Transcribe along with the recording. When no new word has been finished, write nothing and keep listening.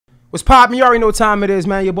What's poppin'? You already know what time it is,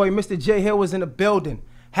 man. Your boy Mr. J Hill was in the building.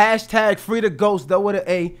 Hashtag free the ghost, though with an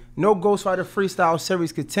A. No GhostWriter freestyle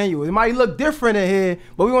series continue. It might look different in here,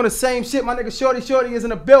 but we on the same shit. My nigga Shordie is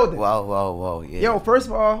in the building. Whoa, yeah. Yo, first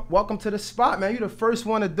of all, welcome to the spot, man. You the first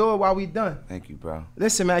one to do it while we done. Thank you, bro.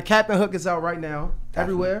 Listen, man, Captain Hook is out right now.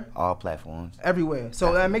 Definitely. Everywhere. All platforms. Everywhere.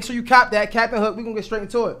 So make sure you cop that. Captain Hook, we gonna get straight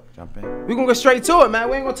into it. Jump in. We gonna get straight to it, man.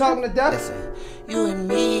 We ain't gonna talk him to death. Listen, you and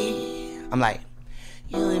me. I'm like,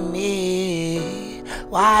 you and me.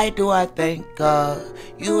 Why do I think of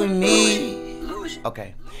you and me?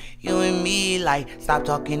 Okay. You and me, like, stop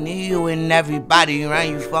talking to you and everybody around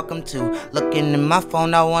you, fuck them too. Looking at my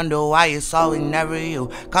phone, I wonder why it's always never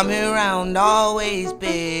you. Coming around always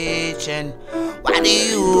bitchin'. Why do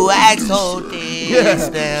you act so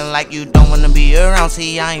distant? Like you don't wanna be around,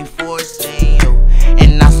 see I ain't forcing you.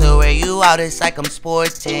 And I still wear you out, it's like I'm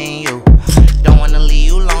sporting you. Don't wanna leave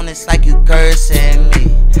you alone, it's like you cursing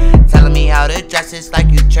me. Telling me how to dress, it's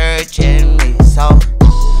like you churching me. So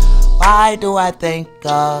why do I think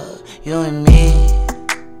of you and me?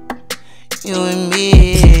 You and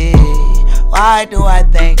me. Why do I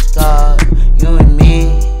think of you and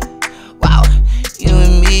me? Wow, you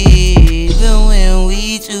and me. Even when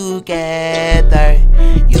we together,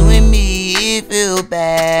 you and me, it feel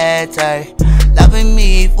better. Loving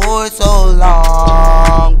me for so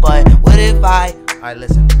long, but what if Alright,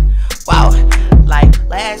 listen. Wow, like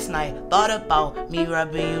last night, thought about me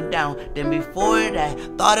rubbing you down. Then before that,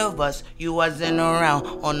 thought of us, you wasn't around.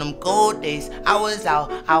 On them cold days, I was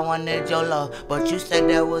out, I wanted your love. But you said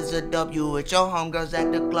there was a W with your homegirls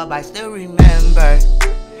at the club, I still remember.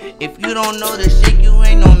 If you don't know the shit, you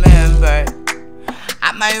ain't no member.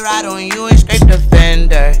 I might ride on you and scrape the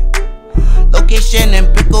fender. Location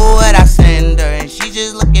and pick what I send her. And she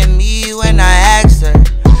just look at me when I ask her.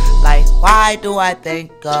 Like, why do I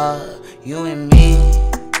think of you and me?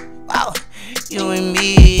 Wow, you and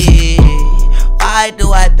me. Why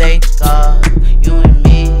do I think of you and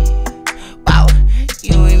me? Wow,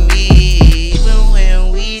 you and me. Even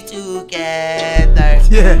when we together,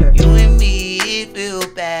 Yeah. You and me, it feel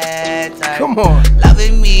better. Come on.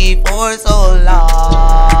 Loving me for so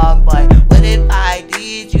long, but what if I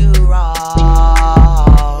did you wrong?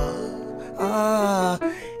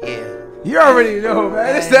 Yeah. You already know,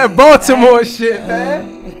 man. It's that Baltimore shit,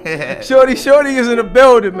 man. Shordie is in the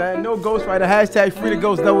building, man. No GhostWriter. Hashtag free the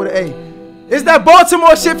ghost, double the A. It's that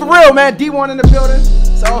Baltimore shit for real, man. D1 in the building.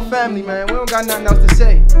 It's all family, man. We don't got nothing else to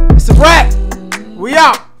say. It's a wrap. We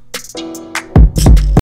out.